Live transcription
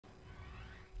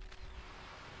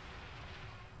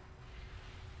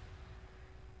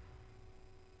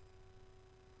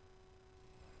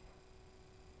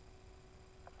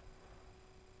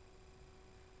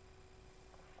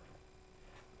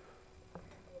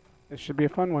This should be a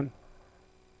fun one.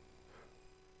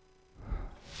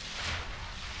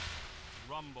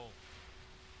 Rumble.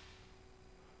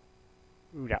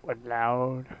 Ooh, that was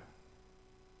loud.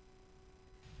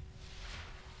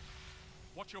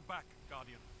 Watch your back,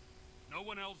 Guardian. No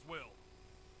one else will.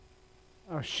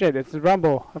 Oh shit, it's the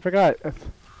rumble. I forgot.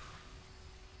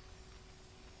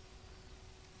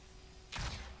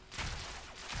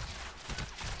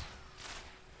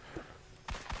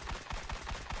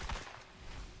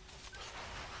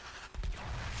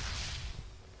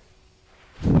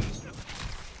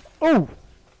 Oh!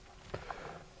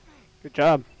 Good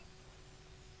job.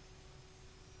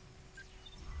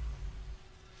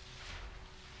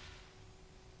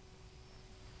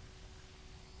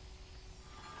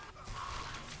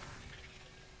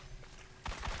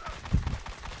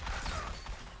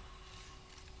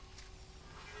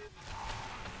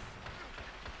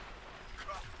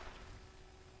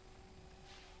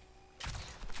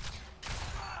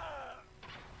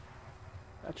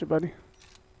 Gotcha, buddy.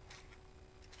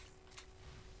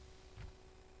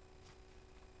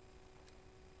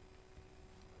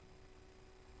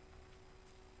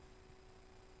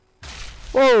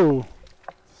 Whoa!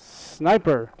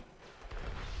 Sniper.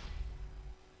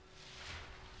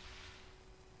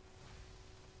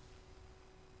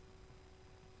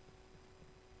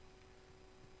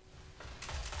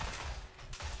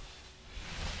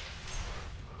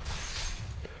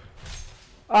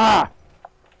 Ah!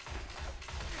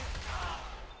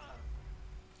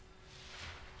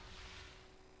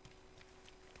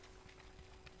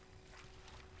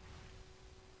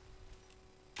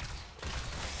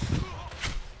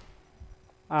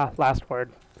 Ah, last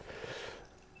word.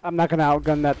 I'm not gonna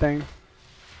outgun that thing.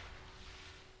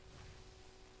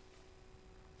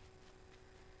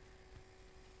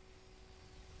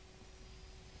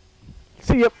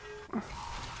 See ya.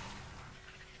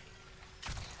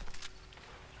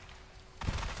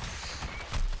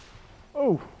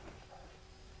 Oh.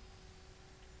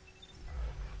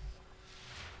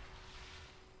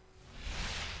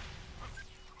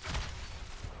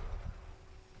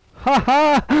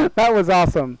 Haha! That was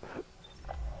awesome.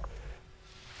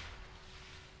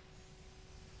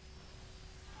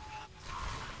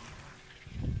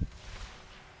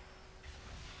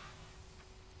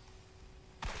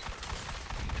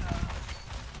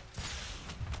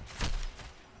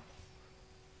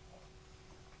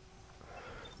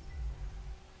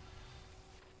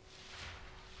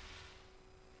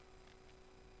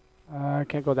 I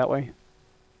can't go that way.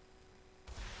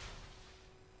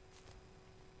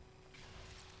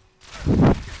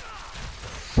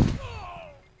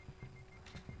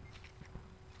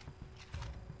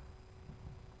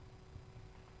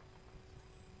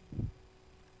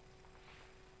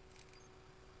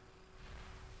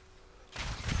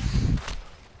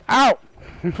 Ow!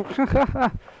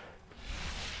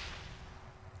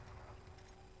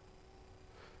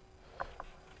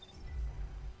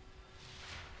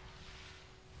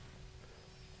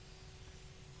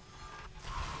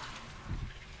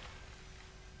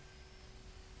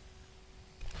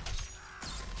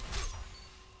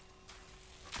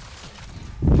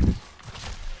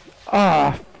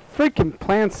 Ah, freaking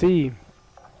Plan C.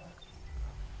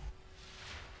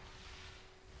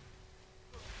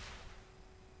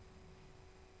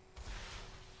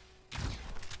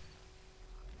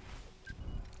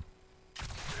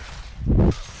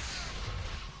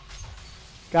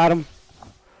 Got him.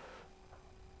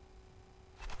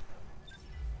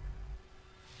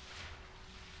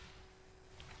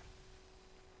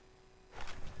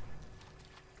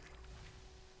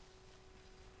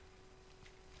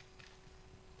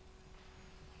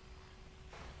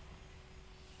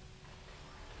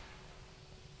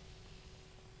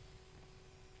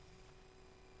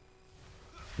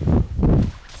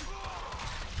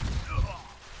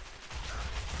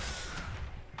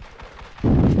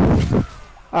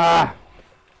 Ah,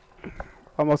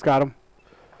 almost got him.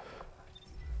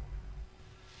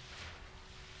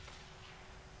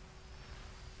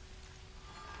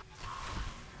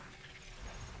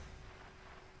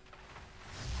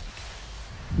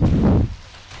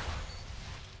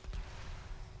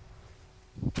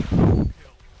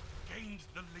 Gained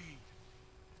the lead.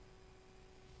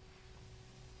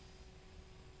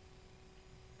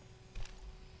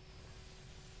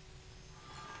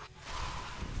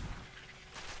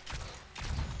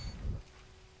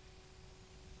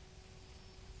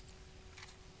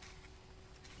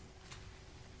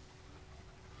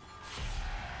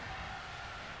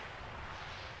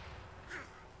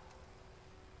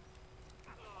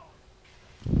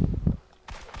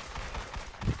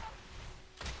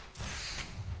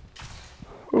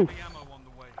 Ooh. The ammo on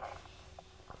the way.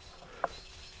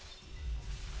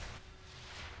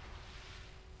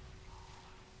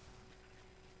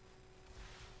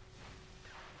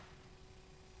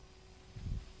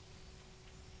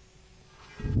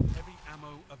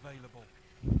 available.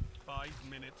 5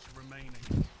 minutes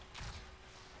remaining.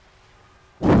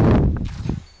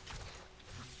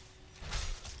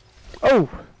 Oh!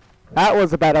 That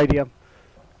was a bad idea.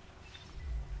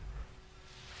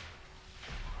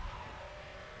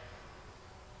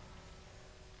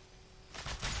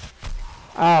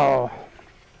 Oh.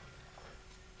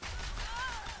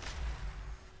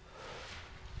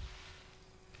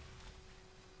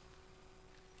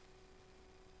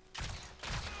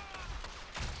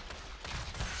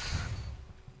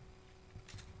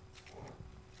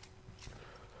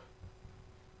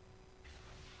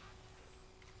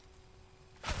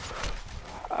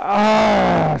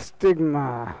 Ah,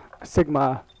 stigma.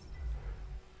 Sigma.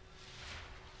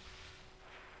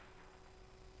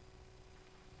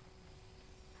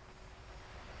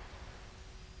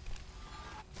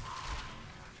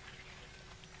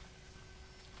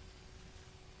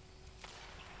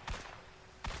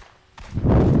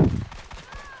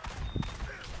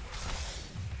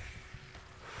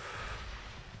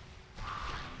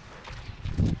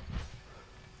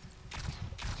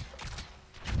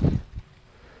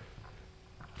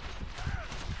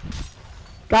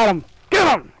 Got him!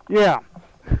 Get him! Yeah.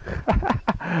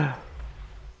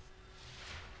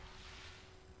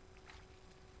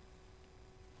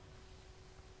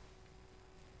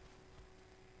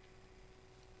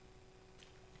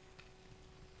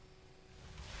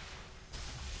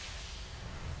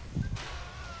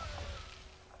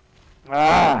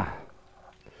 Ah.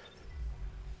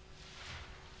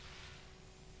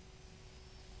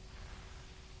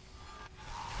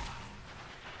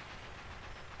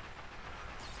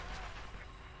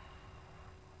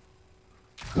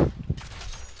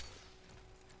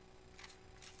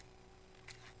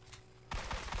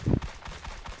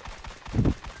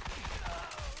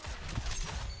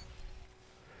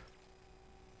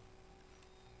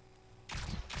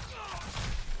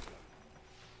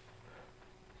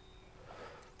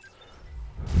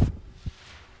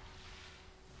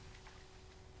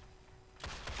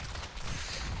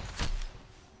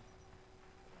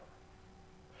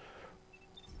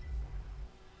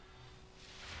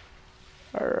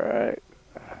 All right.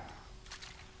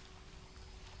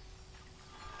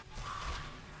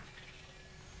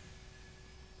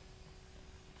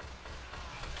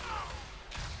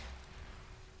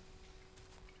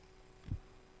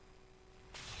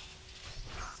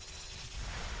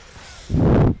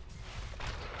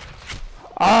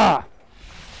 Ah.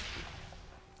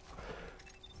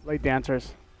 Late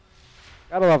dancers.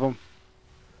 Gotta love them.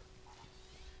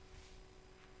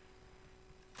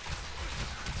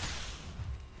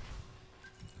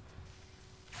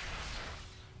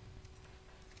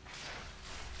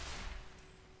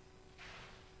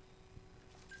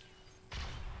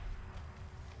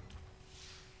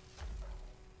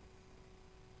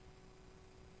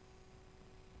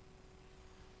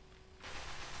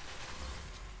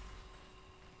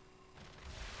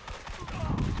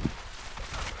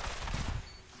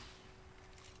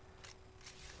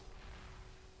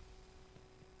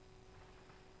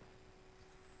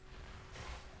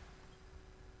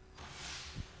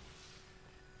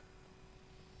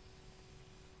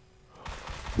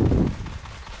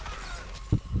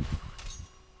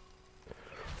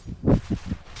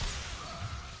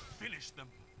 Finish them.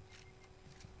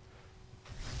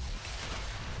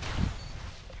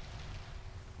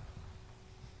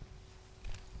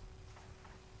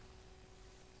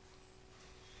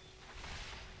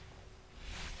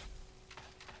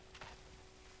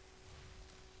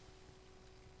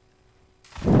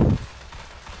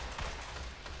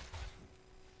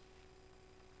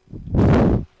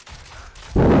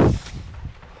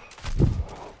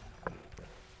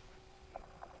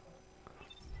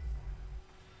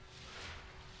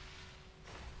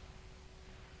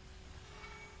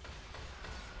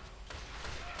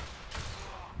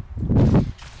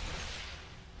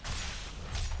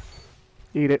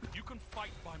 Eat it. You can fight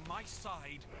by my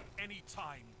side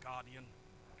anytime, Guardian.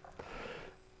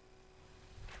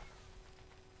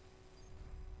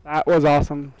 That was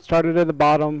awesome. Started at the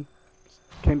bottom,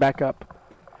 came back up.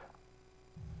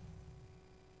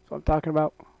 That's what I'm talking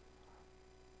about.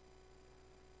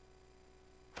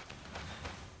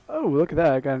 Oh, look at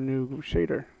that. I got a new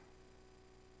shader.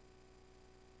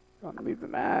 Gonna leave the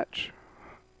match.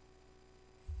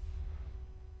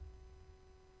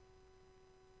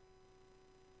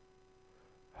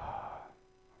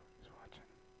 Who's watching?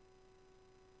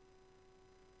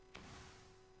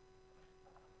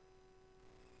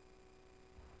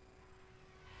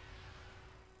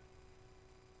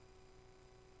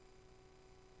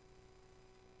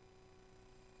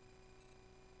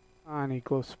 I need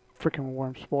close freaking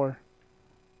warm spore.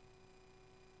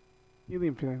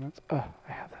 Helium feeling that's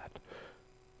I have that.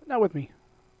 Not with me.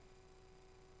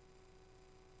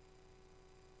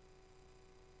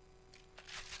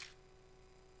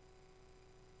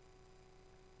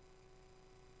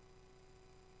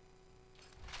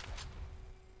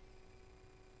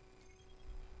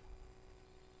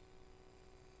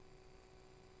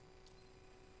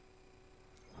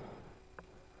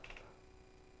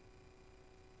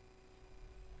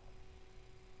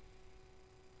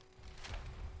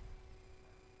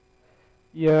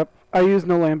 Yep, I use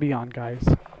No Land Beyond, guys.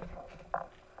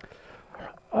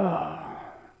 Uh,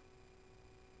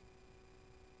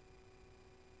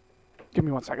 Give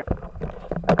me 1 second.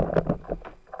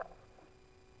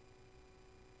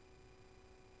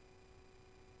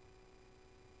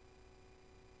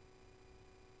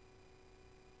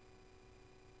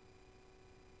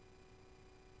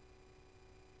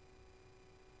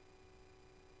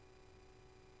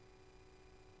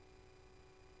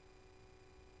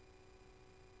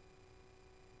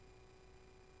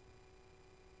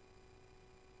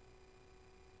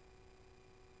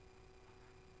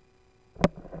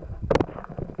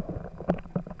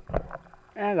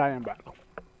 And I am back.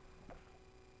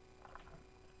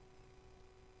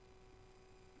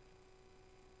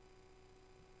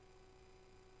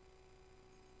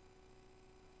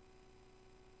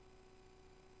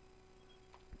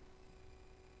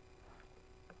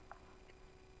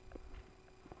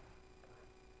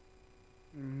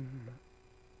 Mm,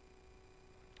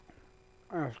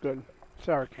 that's good.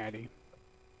 Sour candy.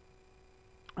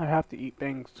 I have to eat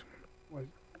things with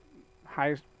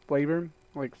high flavor,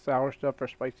 like sour stuff or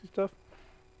spicy stuff.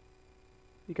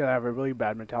 You gotta have a really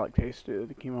bad metallic taste to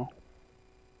the chemo.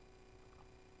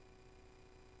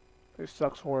 It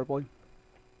sucks horribly.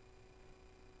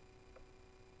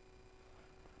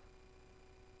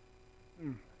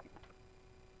 Mm.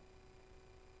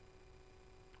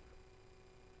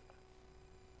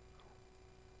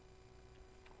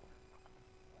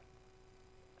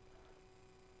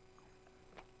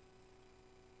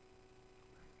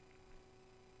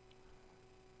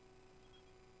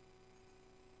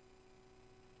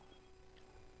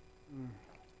 Mm.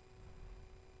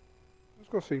 Let's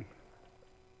go see.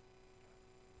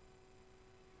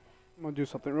 I'm gonna do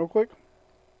something real quick.